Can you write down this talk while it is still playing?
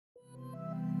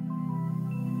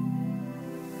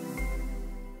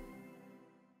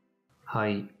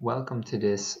Hi, welcome to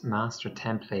this Master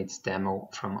Templates demo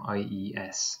from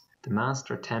IES. The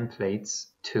Master Templates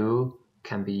tool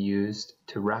can be used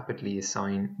to rapidly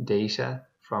assign data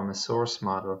from a source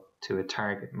model to a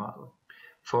target model.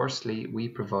 Firstly, we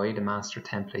provide a Master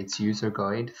Templates user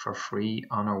guide for free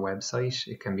on our website.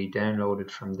 It can be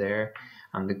downloaded from there,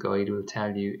 and the guide will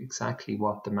tell you exactly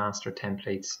what the Master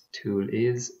Templates tool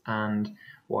is and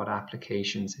what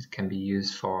applications it can be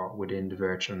used for within the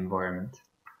virtual environment.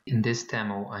 In this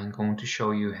demo, I'm going to show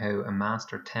you how a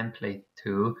master template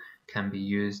tool can be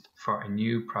used for a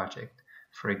new project.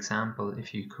 For example,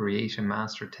 if you create a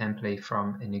master template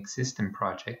from an existing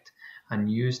project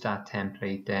and use that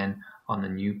template then on a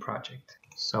new project.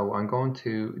 So I'm going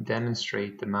to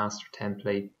demonstrate the master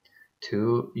template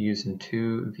tool using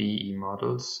two VE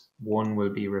models. One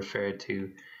will be referred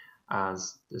to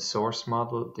as the source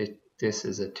model. This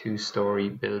is a two-story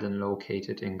building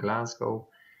located in Glasgow.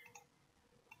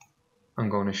 I'm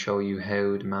going to show you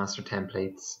how the master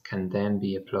templates can then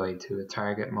be applied to a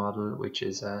target model, which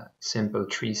is a simple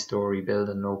three-story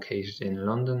building located in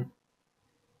London.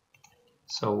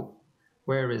 So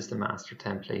where is the master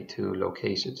template tool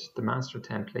located? The master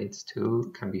templates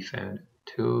tool can be found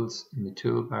tools in the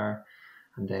toolbar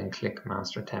and then click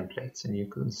master templates, and you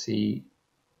can see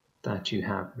that you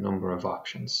have a number of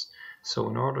options. So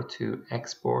in order to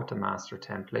export a master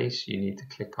template, you need to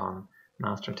click on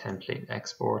master template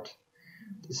export.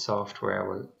 The software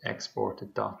will export a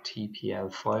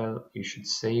 .tpl file. You should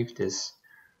save this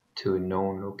to a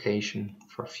known location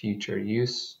for future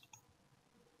use.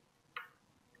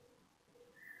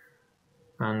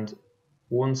 And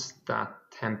once that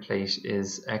template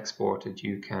is exported,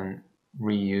 you can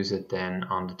reuse it then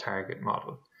on the target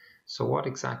model. So what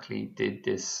exactly did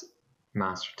this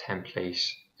master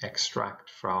template extract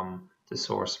from the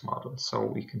source model? So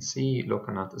we can see,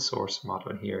 looking at the source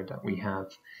model here, that we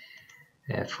have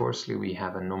firstly, we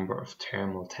have a number of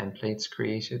thermal templates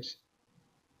created,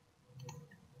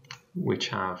 which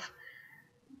have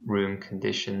room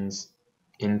conditions,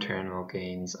 internal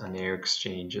gains, and air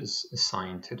exchanges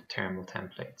assigned to the thermal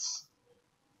templates.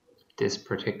 This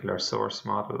particular source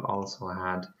model also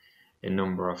had a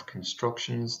number of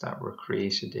constructions that were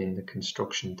created in the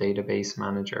Construction Database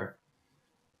Manager,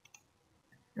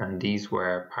 and these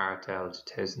were Part L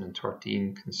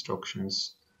 2013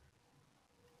 constructions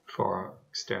for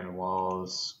external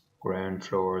walls, ground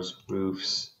floors,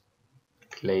 roofs,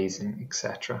 glazing,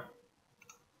 etc.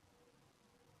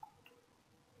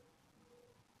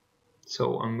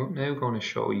 So I'm now going to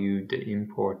show you the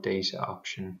import data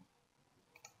option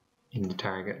in the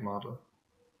target model.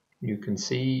 You can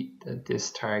see that this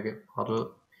target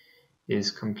model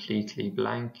is completely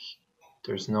blank.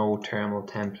 There's no thermal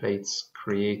templates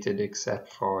created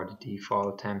except for the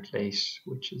default template,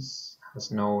 which has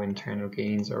no internal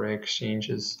gains or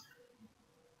exchanges.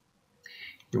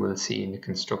 You will see in the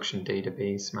Construction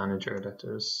Database Manager that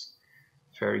there's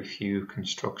very few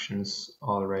constructions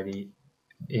already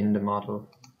in the model.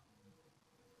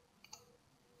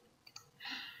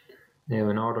 Now,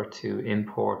 in order to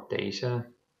import data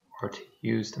or to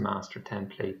use the master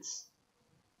templates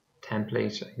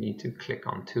template, I need to click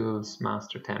on Tools,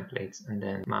 Master Templates, and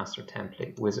then Master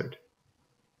Template Wizard.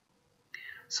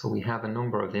 So we have a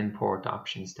number of import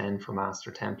options then for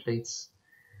master templates.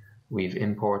 We've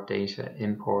import data,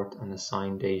 import and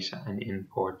assign data, and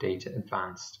import data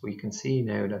advanced. We can see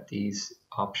now that these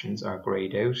options are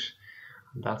grayed out,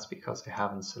 and that's because I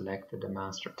haven't selected a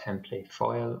master template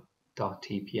file,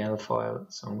 .tpl file.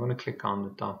 So I'm going to click on the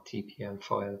 .tpl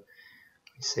file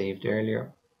I saved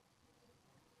earlier.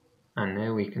 And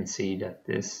now we can see that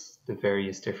the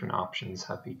various different options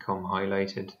have become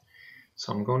highlighted.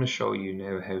 So I'm going to show you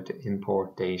now how to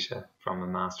import data from a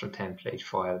master template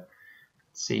file.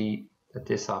 See that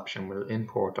this option will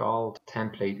import all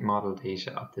template model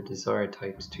data of the desired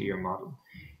types to your model.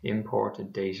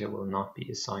 Imported data will not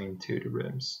be assigned to the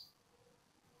rooms.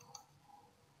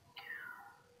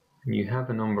 And you have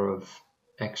a number of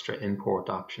extra import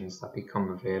options that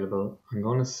become available. I'm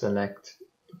going to select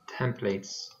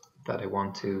templates that I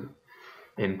want to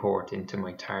import into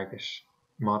my target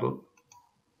model.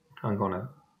 I'm going to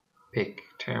pick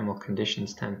thermal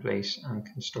conditions template and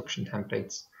construction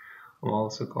templates. I'm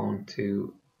also going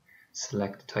to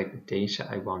select the type of data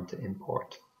I want to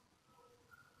import.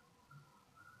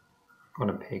 I'm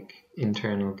going to pick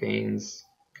internal gains,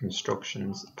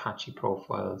 constructions, Apache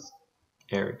profiles,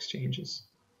 air exchanges.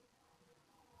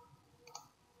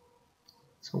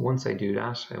 So once I do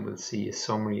that, I will see a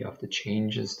summary of the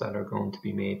changes that are going to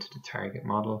be made to the target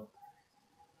model.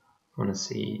 I'm going to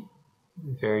see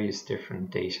various different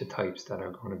data types that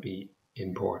are going to be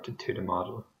imported to the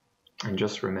model. And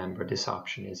just remember, this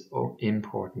option is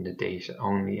importing the data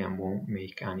only and won't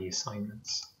make any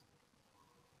assignments.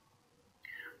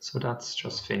 So that's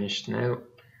just finished now.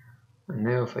 And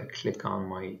now if I click on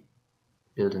my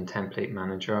Building Template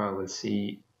Manager, I will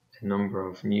see a number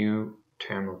of new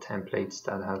terminal templates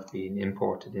that have been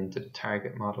imported into the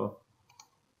target model.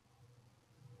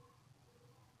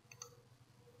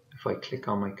 If I click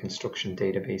on my Construction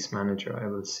Database Manager, I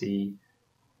will see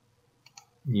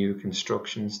new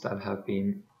constructions that have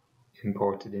been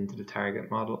imported into the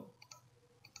target model.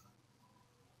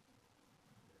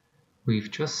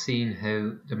 We've just seen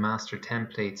how the Master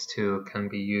Templates tool can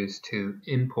be used to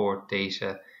import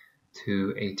data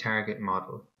to a target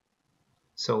model.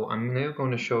 So I'm now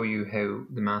going to show you how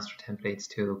the Master Templates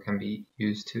tool can be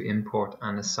used to import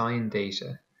and assign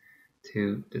data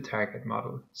to the target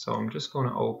model. So I'm just going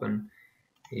to open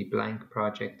a blank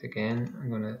project again. I'm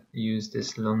going to use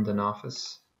this London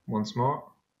office once more.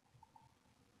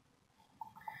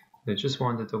 I just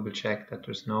want to double check that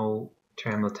there's no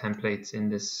terminal templates in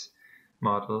this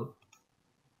model,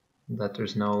 that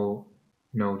there's no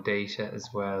data as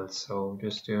well. So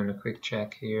just doing a quick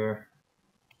check here.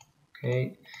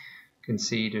 Okay, you can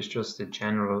see there's just a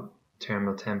general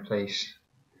terminal template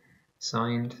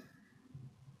assigned.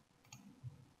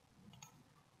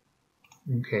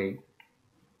 Okay,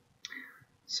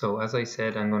 so as I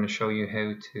said, I'm going to show you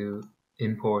how to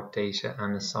import data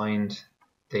and assign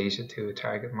data to a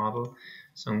target model.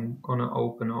 So I'm going to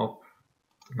open up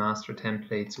the Master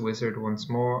Templates wizard once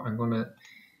more. I'm going to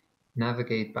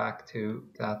navigate back to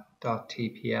that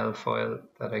 .tpl file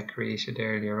that I created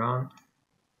earlier on.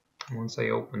 And once I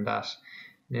open that,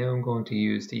 now I'm going to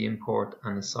use the import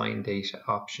and assign data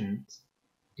options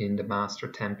in the Master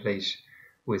Template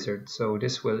wizard. So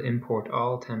this will import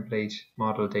all template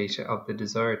model data of the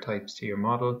desired types to your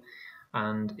model,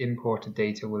 and imported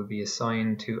data will be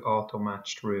assigned to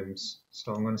auto-matched rooms.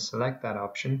 So I'm going to select that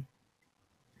option.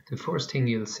 The first thing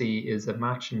you'll see is a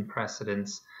matching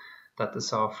precedence that the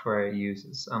software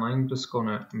uses, and I'm just going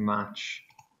to match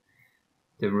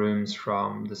the rooms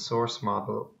from the source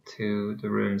model to the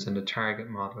rooms in the target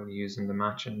model using the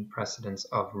matching precedence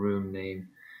of room name.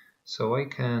 So I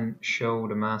can show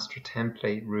the master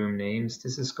template room names.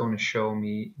 This is going to show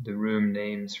me the room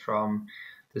names from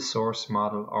the source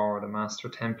model or the master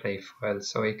template file.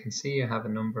 So I can see I have a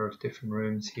number of different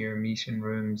rooms here: meeting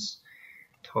rooms,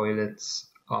 toilets,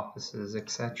 offices,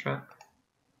 etc.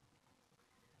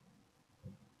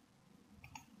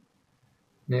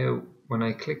 Now when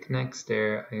I click next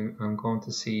there, I'm going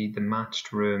to see the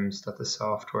matched rooms that the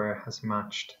software has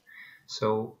matched.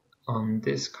 So on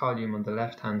this column on the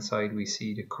left hand side we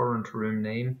see the current room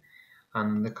name, and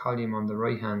on the column on the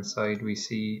right hand side we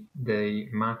see the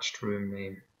matched room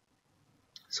name.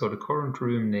 So the current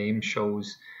room name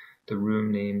shows the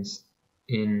room names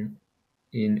in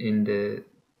the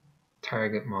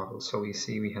target model. So we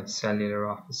see we have cellular,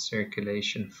 office,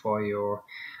 circulation, foyer,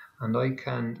 and I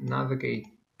can navigate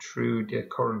through the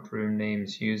current room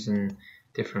names using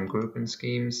different grouping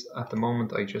schemes. At the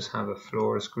moment I just have a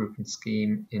floors grouping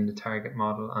scheme in the target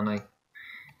model, and I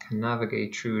can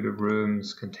navigate through the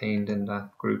rooms contained in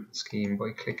that grouping scheme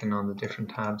by clicking on the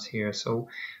different tabs here. So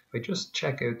if I just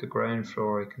check out the ground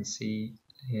floor, I can see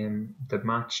the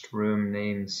matched room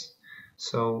names.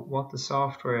 So what the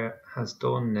software has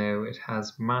done now, it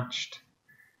has matched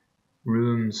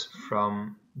rooms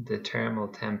from the terminal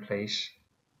template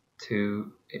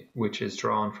to which is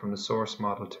drawn from the source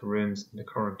model to rooms in the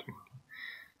current model.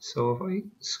 So if I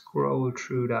scroll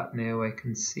through that now, I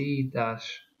can see that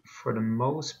for the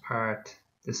most part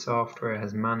the software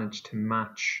has managed to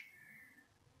match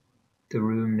the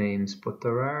room names, but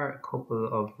there are a couple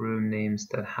of room names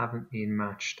that haven't been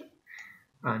matched,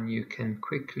 and you can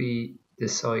quickly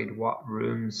decide what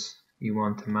rooms you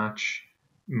want to match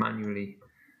manually.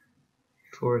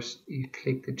 First you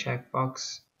click the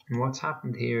checkbox, and what's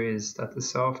happened here is that the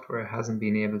software hasn't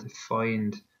been able to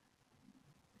find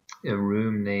a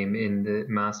room name in the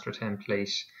master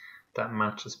template that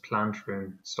matches plant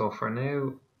room. So for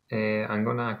now I'm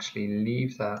going to actually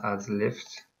leave that as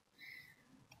lift.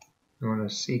 I'm going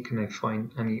to see can I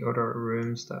find any other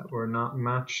rooms that were not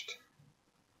matched.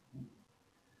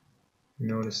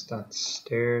 Notice that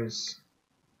stairs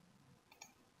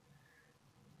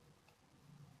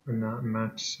were not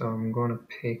matched, so I'm going to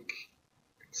pick,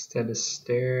 instead of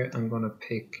stair, I'm going to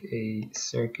pick a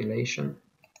circulation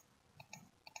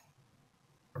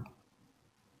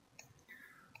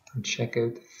and check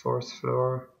out the fourth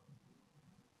floor.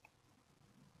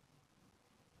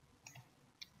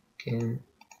 Again,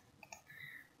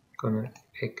 I'm going to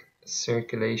pick a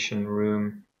circulation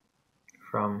room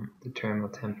from the terminal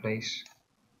template.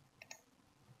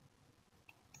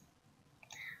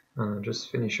 And I'll just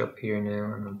finish up here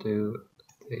now and I'll do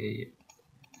the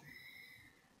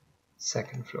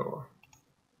second floor.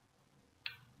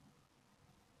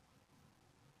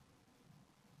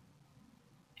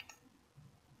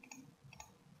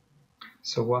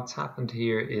 So what's happened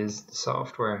here is the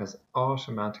software has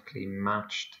automatically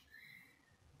matched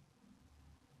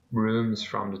rooms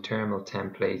from the terminal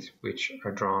template, which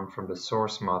are drawn from the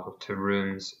source model, to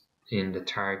rooms in the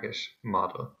target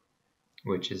model,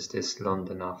 which is this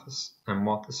London office. And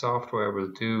what the software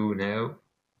will do now,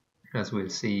 as we'll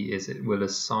see, is it will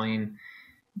assign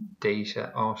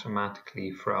data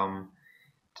automatically from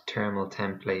the terminal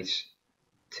template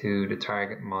to the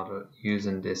target model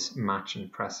using this matching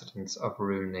precedence of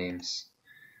room names.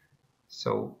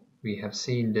 So we have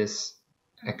seen this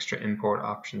extra import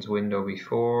options window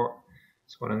before.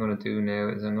 So what I'm going to do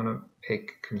now is I'm going to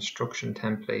pick construction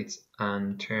templates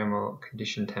and terminal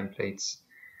condition templates,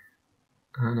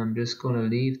 and I'm just going to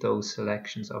leave those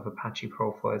selections of Apache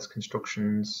profiles,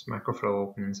 constructions, macroflow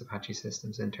openings, Apache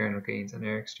systems, internal gains and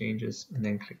air exchanges, and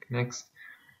then click next.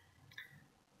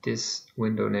 This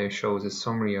window now shows a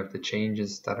summary of the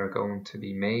changes that are going to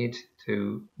be made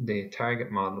to the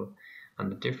target model.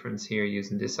 And the difference here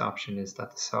using this option is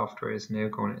that the software is now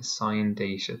going to assign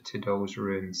data to those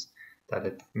rooms that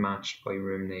it matched by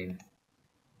room name.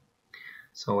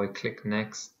 So I click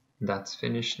next, that's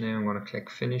finished now. I'm going to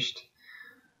click finished.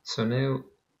 So now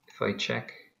if I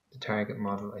check the target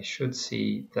model, I should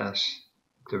see that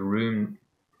the room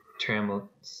terminal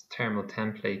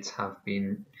templates have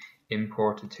been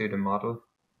imported to the model.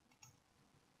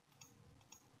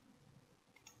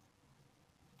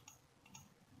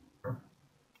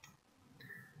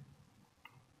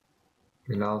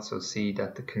 We'll also see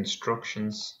that the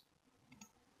constructions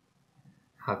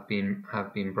have been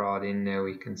brought in now.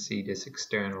 We can see this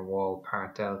external wall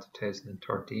part L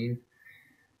 2013. You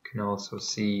can also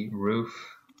see roof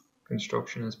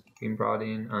construction has been brought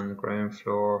in, and the ground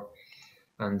floor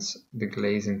and the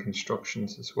glazing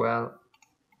constructions as well.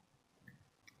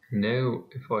 Now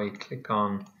if I click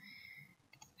on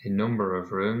a number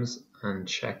of rooms and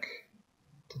check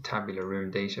the tabular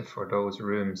room data for those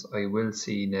rooms, I will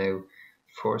see now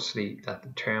firstly that the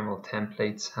terminal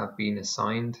templates have been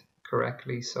assigned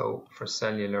correctly. So for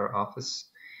cellular office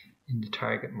in the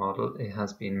target model, it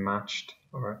has been matched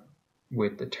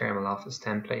with the terminal office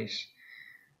template.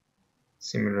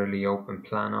 Similarly, open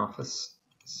plan office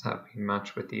have been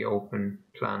matched with the open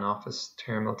plan office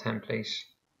terminal template.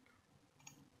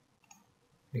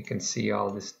 We can see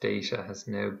all this data has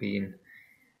now been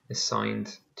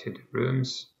assigned to the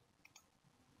rooms.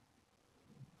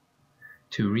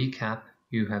 To recap,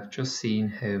 you have just seen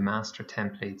how master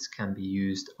templates can be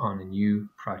used on a new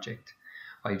project.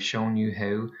 I've shown you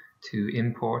how to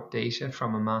import data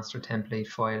from a master template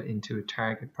file into a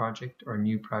target project or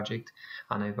new project,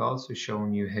 and I've also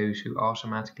shown you how to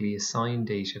automatically assign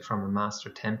data from a master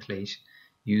template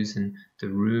using the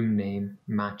room name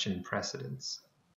matching precedence.